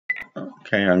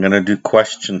Okay, I'm going to do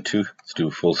question 2. Let's do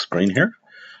full screen here.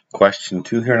 Question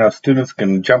 2 here. Now, students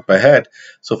can jump ahead.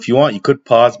 So if you want, you could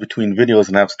pause between videos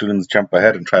and have students jump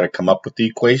ahead and try to come up with the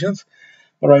equations.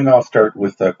 But right now, I'll start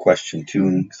with question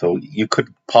 2. So you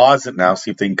could pause it now,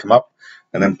 see if they can come up,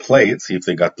 and then play it, see if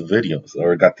they got the videos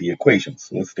or got the equations.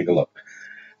 So let's take a look.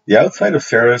 The outside of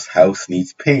Sarah's house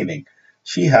needs painting.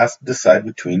 She has to decide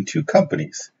between two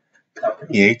companies.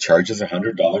 Company A charges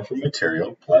 $100 for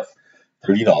material plus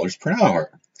 $30 per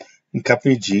hour. And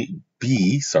company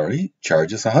B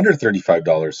charges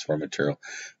 $135 for material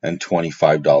and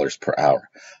 $25 per hour.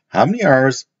 How many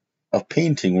hours of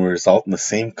painting will result in the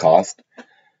same cost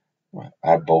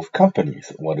at both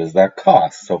companies? What is that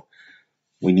cost? So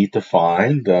we need to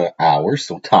find the hours,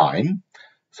 so time.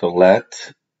 So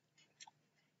let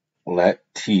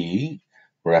T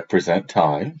represent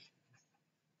time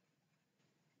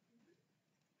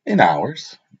in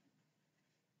hours.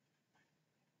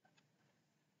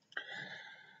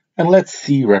 And let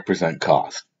C represent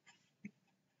cost.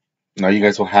 Now you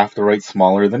guys will have to write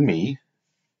smaller than me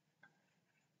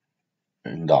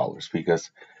in dollars because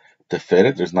to fit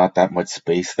it, there's not that much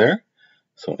space there.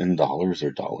 So in dollars or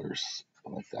dollars,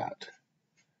 like that.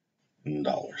 In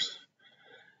dollars.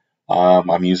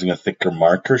 I'm using a thicker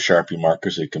marker, Sharpie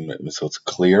marker, so it's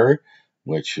clearer,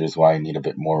 which is why I need a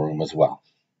bit more room as well.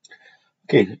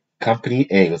 Okay, company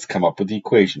A, let's come up with the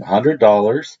equation.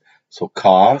 $100, so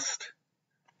cost,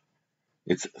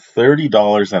 it's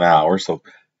 $30 an hour, so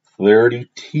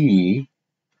 30T,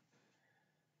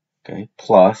 okay,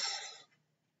 plus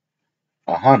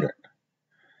 100,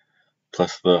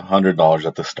 plus the $100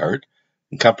 at the start.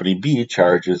 And company B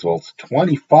charges, well, it's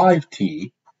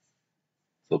 25T,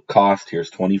 so cost here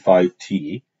is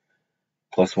 25T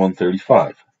plus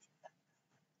 135.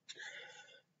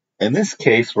 In this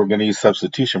case, we're going to use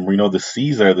substitution. We know the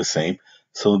C's are the same,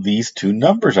 so these two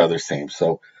numbers are the same.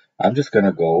 So I'm just going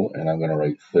to go and I'm going to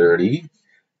write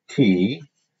 30T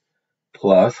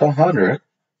plus 100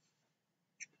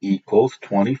 equals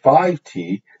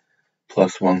 25T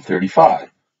plus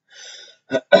 135.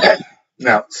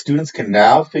 Now, students can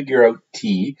now figure out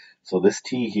T. So this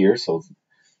T here, so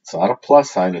it's not a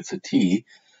plus sign, it's a T.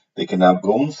 They can now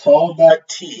go and solve that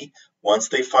T. Once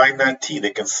they find that T, they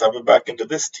can sub it back into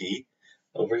this T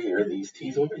over here, these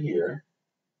T's over here.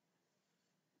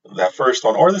 That first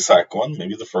one or the second one,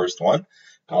 maybe the first one.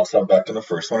 I'll sub back in the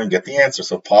first one and get the answer.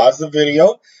 So pause the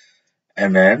video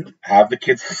and then have the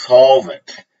kids solve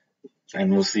it.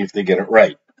 And we'll see if they get it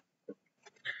right.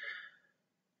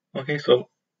 Okay, so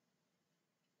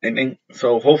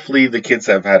hopefully the kids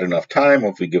have had enough time.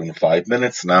 Hopefully give them 5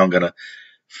 minutes. Now I'm going to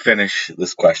finish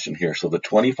this question here. So the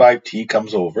 25T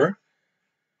comes over.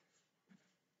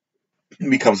 It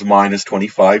becomes minus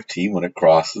 25T when it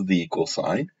crosses the equal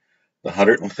sign. The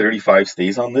 135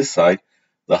 stays on this side.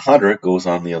 The 100 goes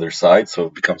on the other side, so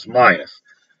it becomes minus.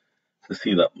 So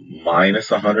see that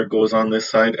minus 100 goes on this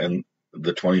side and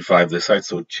the 25 this side,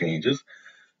 so it changes.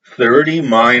 30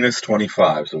 minus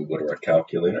 25, so we'll go to our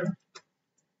calculator.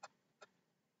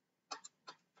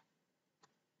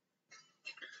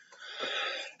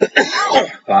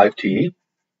 $5T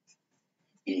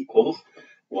equals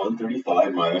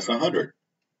 135 minus 100.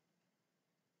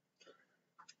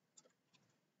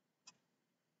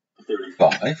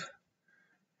 35.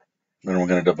 Then we're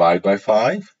going to divide by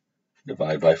 5.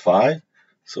 Divide by 5.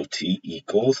 So T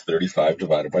equals 35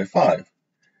 divided by 5.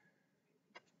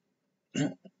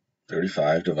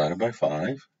 35 divided by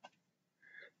 5.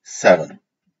 7.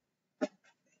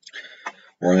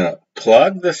 We're going to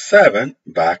plug the 7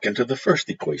 back into the first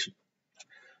equation.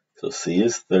 So C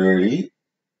is 30.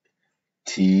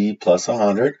 T plus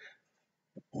 100.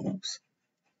 Oops.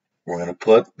 We're going to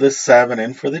put the 7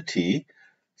 in for the T.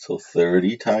 So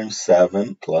 30 times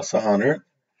 7 plus 100.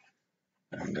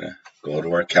 I'm going to go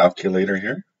to our calculator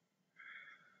here.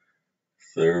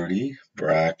 30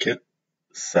 bracket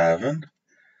 7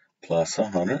 plus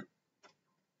 100.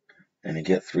 And you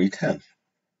get 310.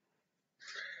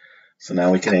 So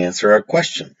now we can answer our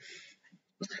question,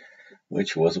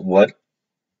 which was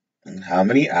how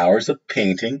many hours of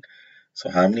painting? So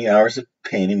how many hours of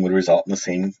painting would result in the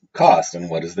same cost? And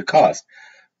what is the cost?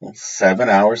 Well, 7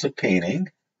 hours of painting.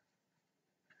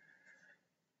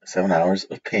 7 hours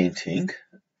of painting.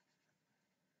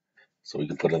 So we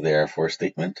can put a therefore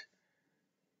statement.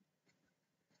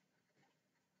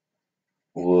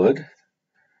 Would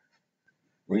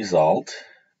result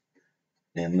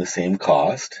in the same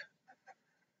cost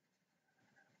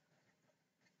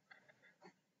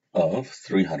of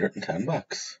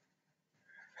 $310.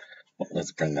 Well,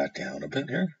 let's bring that down a bit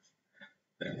here.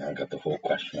 There, now I got the whole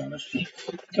question on the sheet.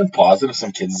 You can pause it if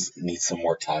some kids need some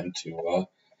more time to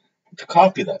to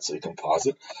copy that, so you can pause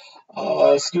it.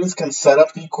 Students can set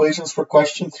up the equations for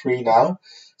question 3 now.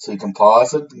 So you can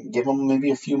pause it, give them maybe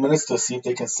a few minutes to see if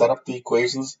they can set up the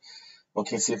equations.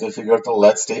 Okay, see if they figure out the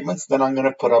let statements. Then I'm going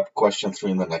to put up question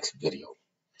 3 in the next video.